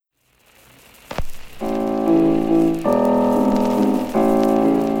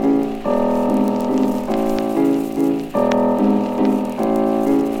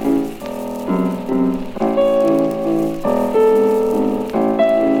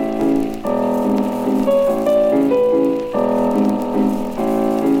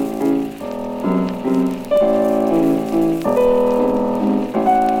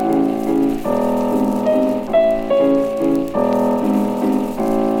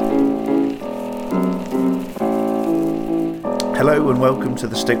Hello and welcome to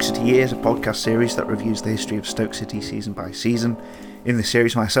the Stoke City Years, a podcast series that reviews the history of Stoke City season by season. In this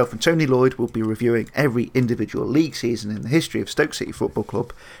series, myself and Tony Lloyd will be reviewing every individual league season in the history of Stoke City Football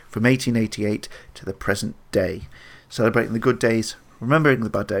Club from 1888 to the present day, celebrating the good days, remembering the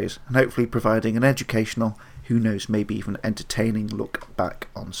bad days, and hopefully providing an educational, who knows, maybe even entertaining look back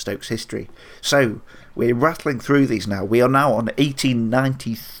on Stoke's history. So, we're rattling through these now. We are now on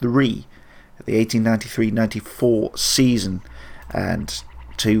 1893, the 1893-94 season, and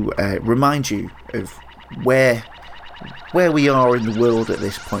to remind you of where we are in the world at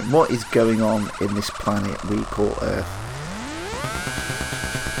this point, what is going on in this planet we call Earth.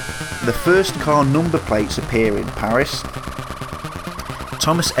 The first car number plates appear in Paris.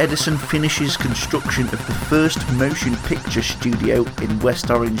 Thomas Edison finishes construction of the first motion picture studio in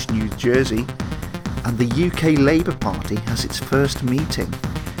West Orange, New Jersey, and the UK Labour Party has its first meeting.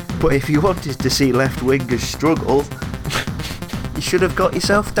 But if you wanted to see left-wingers struggle, you should have got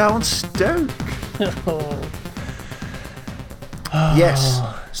yourself down Stoke. Yes,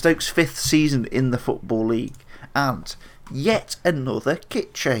 Stoke's fifth season in the Football League, and yet another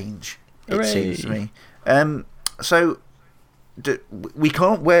kit change, it seems to me. So, we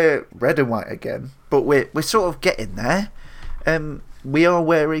can't wear red and white again, but we're sort of getting there. We are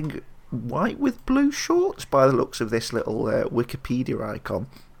wearing white with blue shorts by the looks of this little Wikipedia icon.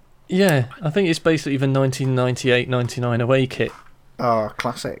 Yeah, I think it's basically the 1998-99 away kit. Ah,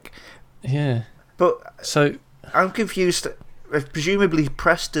 classic. Yeah. But so I'm confused. Presumably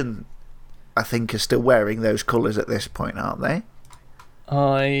Preston, I think, are still wearing those colours at this point, aren't they?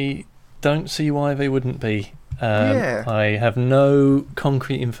 I don't see why they wouldn't be. Yeah. I have no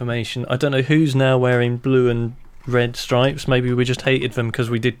concrete information. I don't know who's now wearing blue and red stripes. Maybe we just hated them because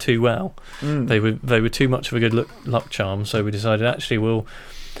we did too well. They were too much of a good luck charm, so we decided actually we'll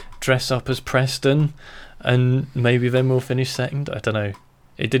dress up as Preston and maybe then we'll finish second. I don't know.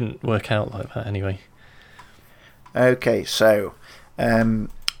 It didn't work out like that anyway. Okay, so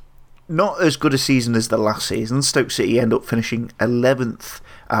not as good a season as the last season. Stoke City end up finishing 11th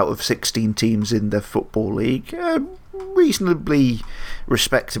out of 16 teams in the Football League. Reasonably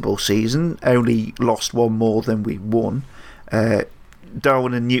respectable season, only lost one more than we won.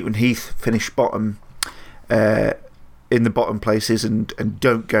 Darwin and Newton Heath finished bottom in the bottom places and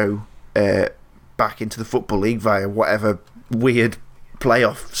don't go back into the Football League via whatever weird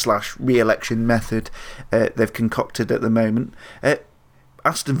playoff / re-election method they've concocted at the moment.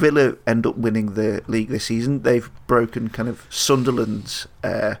 Aston Villa end up winning the league this season. They've broken kind of Sunderland's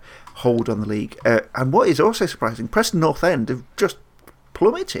hold on the league. And what is also surprising, Preston North End have just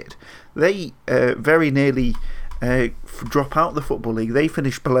plummeted. They very nearly drop out the Football League. They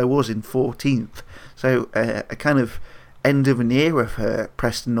finished below us in 14th. So a kind of end of an era for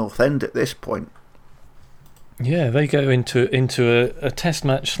Preston North End at this point. Yeah, they go into a test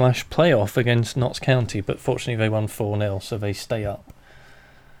match / playoff against Notts County, but fortunately they won 4-0, so they stay up.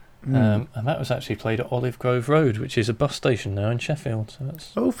 And that was actually played at Olive Grove Road, which is a bus station now in Sheffield. So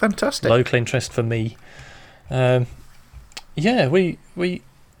that's fantastic. Local interest for me. Yeah, we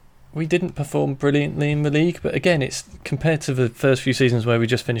didn't perform brilliantly in the league, but again, it's compared to the first few seasons where we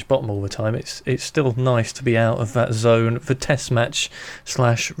just finished bottom all the time. It's still nice to be out of that zone, the test match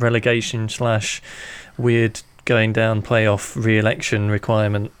 / relegation / weird going down playoff re-election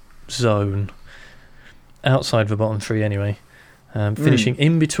requirement zone. Outside the bottom three anyway. Finishing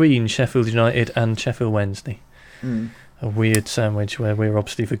in between Sheffield United and Sheffield Wednesday. A weird sandwich where we're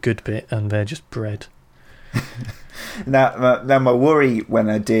obviously the good bit and they're just bread. Now my worry when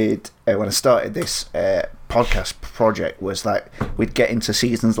I started this podcast project was that we'd get into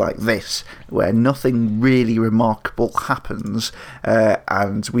seasons like this where nothing really remarkable happens,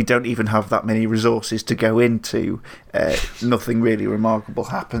 and we don't even have that many resources to go into nothing really remarkable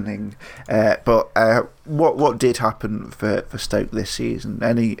happening. But what did happen for Stoke this season?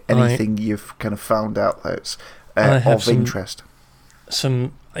 Anything you've kind of found out that's of interest?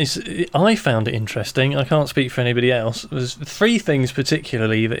 I found it interesting. I can't speak for anybody else. There's three things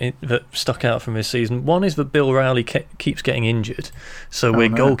particularly that stuck out from this season. One is that Bill Rowley keeps getting injured, so we're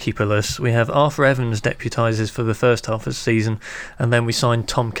goalkeeperless. We have Arthur Evans deputises for the first half of the season, and then we signed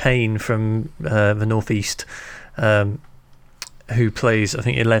Tom Kane from the North East, who plays, I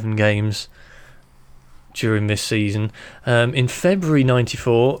think, 11 games during this season. In February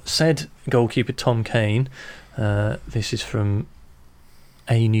 '94, said goalkeeper Tom Kane, this is from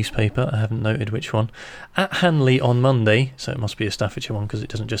a newspaper, I haven't noted which one, at Hanley on Monday, so it must be a Staffordshire one because it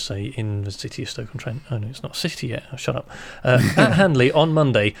doesn't just say in the city of Stoke-on-Trent. Oh no, it's not city yet. Oh, shut up. At Hanley on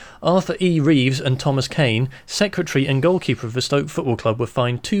Monday, Arthur E. Reeves and Thomas Kane, secretary and goalkeeper of the Stoke Football Club, were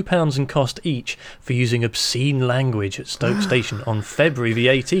fined £2 and cost each for using obscene language at Stoke Station on February the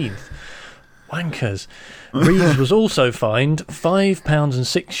 18th. Wankers. Reeves was also fined £5 and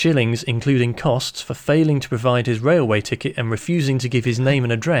 6 shillings, including costs, for failing to provide his railway ticket and refusing to give his name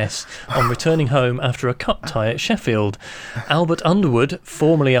and address on returning home after a cup tie at Sheffield. Albert Underwood,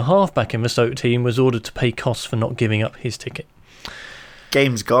 formerly a halfback in the Stoke team, was ordered to pay costs for not giving up his ticket.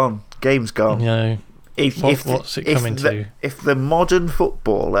 Game's gone. Game's gone. No. What's it coming to? If the modern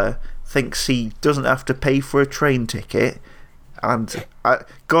footballer thinks he doesn't have to pay for a train ticket, and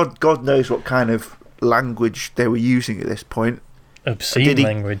God knows what kind of language they were using at this point. Obscene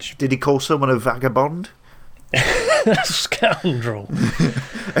language. Did he call someone a vagabond? Scoundrel.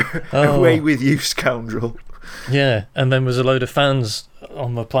 Away with you, scoundrel. Yeah, and then was a load of fans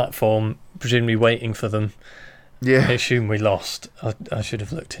on the platform, presumably waiting for them. Yeah. I assume we lost. I should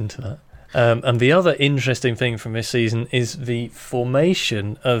have looked into that. And the other interesting thing from this season is the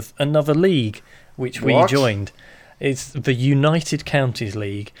formation of another league, which we joined. It's the United Counties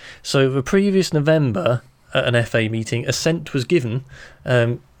League. So the previous November, at an FA meeting, assent was given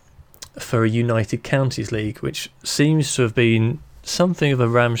for a United Counties League, which seems to have been something of a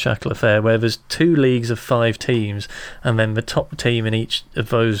ramshackle affair, where there's 2 leagues of 5 teams, and then the top team in each of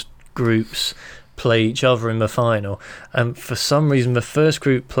those groups play each other in the final. And for some reason, the first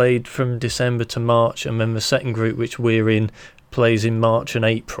group played from December to March, and then the second group, which we're in, plays in March and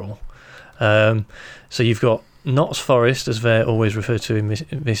April. So you've got Notts Forest, as they're always referred to in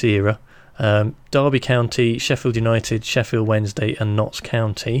this era, Derby County, Sheffield United, Sheffield Wednesday and Notts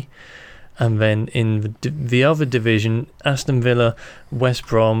County. And then in the other division, Aston Villa, West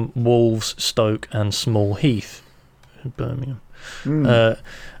Brom, Wolves, Stoke and Small Heath, Birmingham.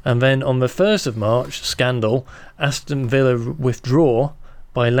 And then on the 1st of March, scandal, Aston Villa withdraw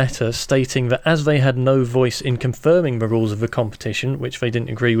by letter stating that as they had no voice in confirming the rules of the competition, which they didn't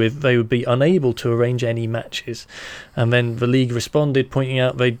agree with, they would be unable to arrange any matches. And then the league responded, pointing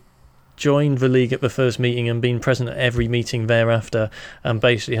out they joined the league at the first meeting and been present at every meeting thereafter, and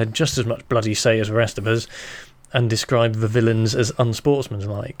basically had just as much bloody say as the rest of us, and described the villains as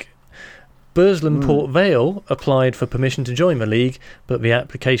unsportsmanlike. Burslem Port Vale applied for permission to join the league, but the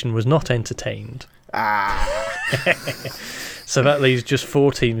application was not entertained. So that leaves just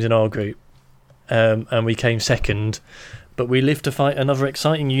 4 teams in our group, and we came second, but we live to fight another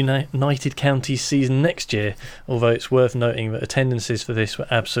exciting United Counties season next year, although it's worth noting that attendances for this were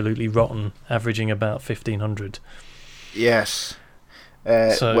absolutely rotten, averaging about 1,500. Yes.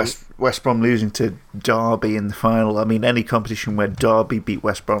 West Brom losing to Derby in the final. I mean, any competition where Derby beat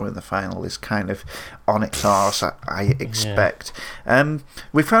West Brom in the final is kind of on its arse, I expect. Yeah.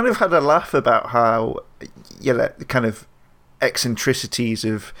 We've kind of had a laugh about how, kind of eccentricities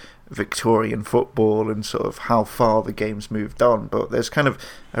of Victorian football and sort of how far the game's moved on, but there's kind of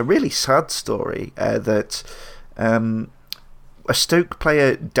a really sad story that a Stoke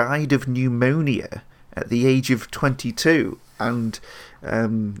player died of pneumonia at the age of 22, and I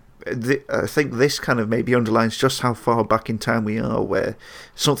think this kind of maybe underlines just how far back in time we are, where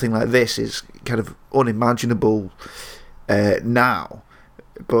something like this is kind of unimaginable now.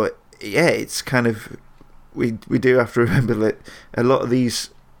 But yeah, it's kind of, we do have to remember that a lot of these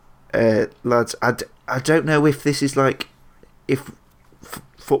lads, I don't know if this is like, if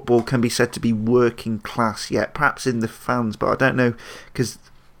football can be said to be working class yet, perhaps in the fans, but I don't know, because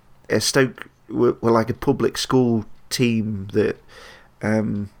Stoke were like a public school team that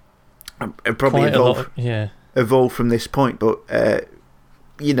probably evolved from this point, but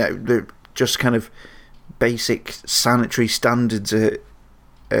the just kind of basic sanitary standards are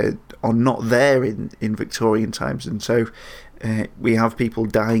not there in Victorian times, and so we have people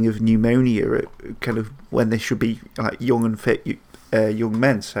dying of pneumonia at kind of when they should be like young and fit young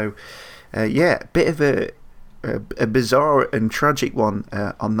men. So a bit of a bizarre and tragic one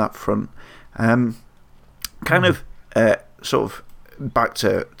on that front. Sort of back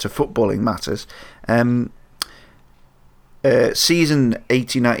to footballing matters. Season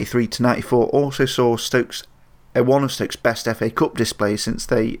 1893 to 94 also saw one of Stoke's best FA Cup displays since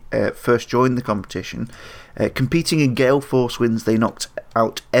they first joined the competition. Competing in gale force wins, they knocked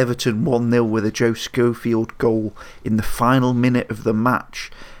out Everton 1-0 with a Joe Schoefield goal in the final minute of the match.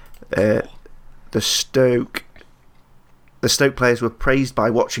 The Stoke players were praised by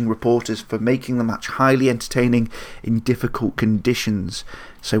watching reporters for making the match highly entertaining in difficult conditions,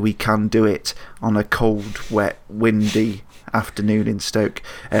 so we can do it on a cold, wet, windy afternoon in Stoke.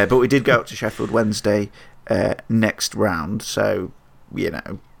 But we did go out to Sheffield Wednesday next round, so,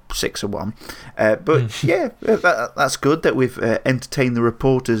 6-1. But yeah, that's good that we've entertained the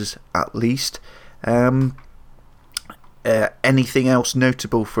reporters at least. Anything else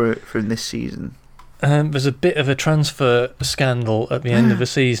notable from this season? There's a bit of a transfer scandal at the end of the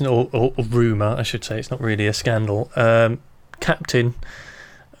season, or rumour, I should say. It's not really a scandal. Captain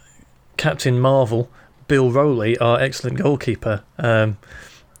Marvel, Bill Rowley, our excellent goalkeeper, a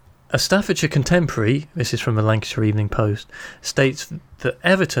Staffordshire contemporary, this is from the Lancashire Evening Post, states that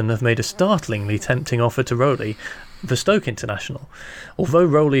Everton have made a startlingly tempting offer to Rowley, the Stoke international. Although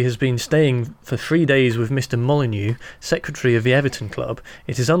Rowley has been staying for 3 days with Mr. Molyneux, secretary of the Everton club,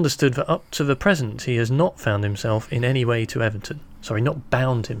 it is understood that up to the present he has not found himself in any way to Everton. Sorry, not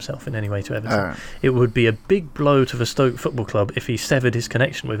bound himself in any way to Everton. It would be a big blow to the Stoke Football Club if he severed his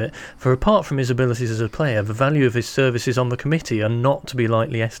connection with it, for apart from his abilities as a player, the value of his services on the committee are not to be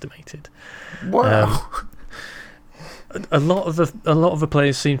lightly estimated. Wow. A lot of the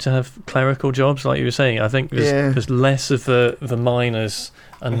players seem to have clerical jobs, like you were saying. I think there's less of the miners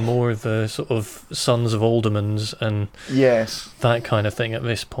and more of the sort of sons of aldermans and that kind of thing at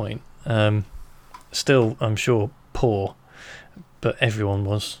this point. Still, I'm sure, poor, but everyone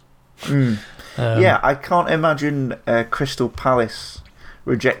was. I can't imagine Crystal Palace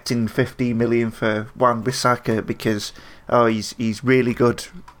rejecting 15 million for Wan-Bissaka because he's really good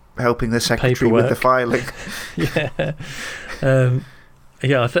helping the secretary with the filing.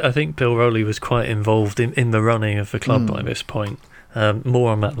 I think Bill Rowley was quite involved in the running of the club by this point.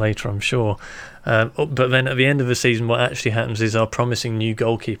 More on that later, I'm sure. But then at the end of the season, what actually happens is our promising new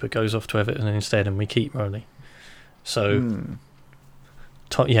goalkeeper goes off to Everton instead, and we keep Rowley. So,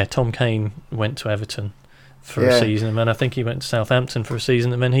 Tom Kane went to Everton for a season, and then I think he went to Southampton for a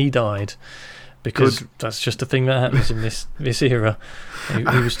season, and then he died. Because that's just a thing that happens in this era. He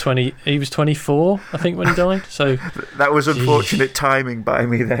was 24, I think, when he died. So that was unfortunate timing by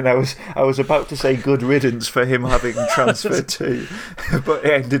me. Then I was about to say good riddance for him having transferred too, but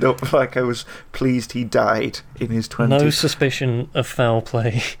it ended up like I was pleased he died in his 20s. No suspicion of foul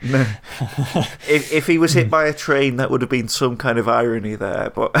play. No. If he was hit by a train, that would have been some kind of irony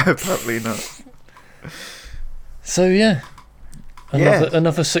there, but apparently not. So yeah.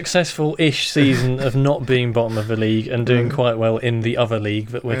 Another successful-ish season of not being bottom of the league and doing quite well in the other league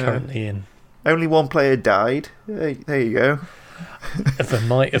that we're currently in. Only one player died. There you go. There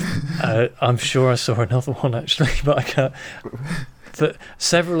might have. I'm sure I saw another one actually, but I can't.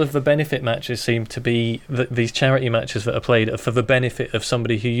 Several of the benefit matches seem to be these charity matches that are played are for the benefit of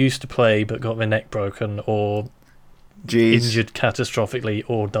somebody who used to play but got their neck broken or injured catastrophically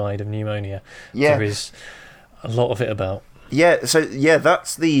or died of pneumonia. There is a lot of it about.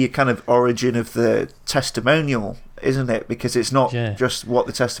 That's the kind of origin of the testimonial, isn't it? Because it's not just what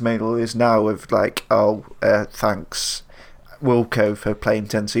the testimonial is now of like, thanks Wilco for playing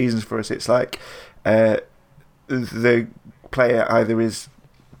 10 seasons for us. It's like the player either is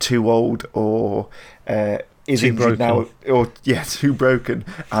too old or is too injured broken. now, or too broken,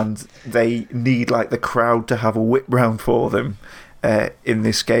 and they need like the crowd to have a whip round for them in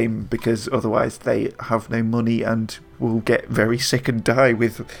this game because otherwise they have no money and will get very sick and die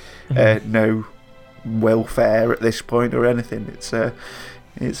with no welfare at this point or anything. It's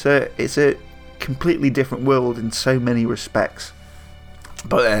a completely different world in so many respects.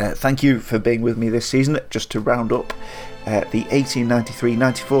 But thank you for being with me this season. Just to round up the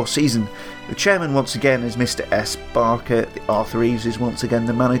 1893-94 season, the chairman once again is Mr. S. Barker. Arthur Eaves is once again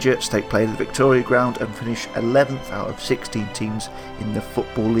the manager. Stoke played at the Victoria Ground and finished 11th out of 16 teams in the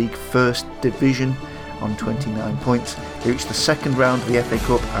Football League First Division on 29 points. They reached the second round of the FA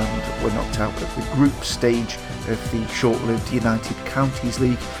Cup and were knocked out at the group stage of the short-lived United Counties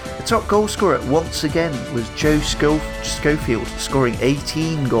League. The top goal scorer once again was Joe Schoefield, scoring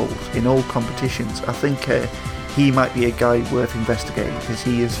 18 goals in all competitions. I think he might be a guy worth investigating because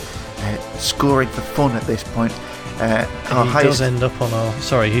he is scoring for fun at this point. He does end up on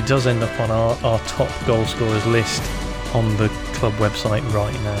our top goal scorers list on the club website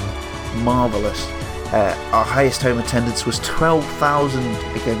right now. Marvellous. Our highest home attendance was 12,000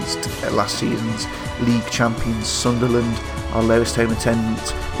 against last season's league champions Sunderland. Our lowest home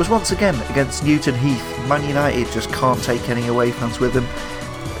attendance was once again against Newton Heath. Man United just can't take any away fans with them.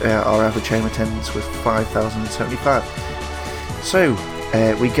 Our average home attendance was 5,075. So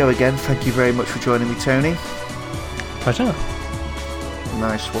we go again. Thank you very much for joining me, Tony. Pleasure.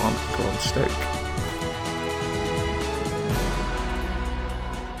 Nice one. Go on, Stoke.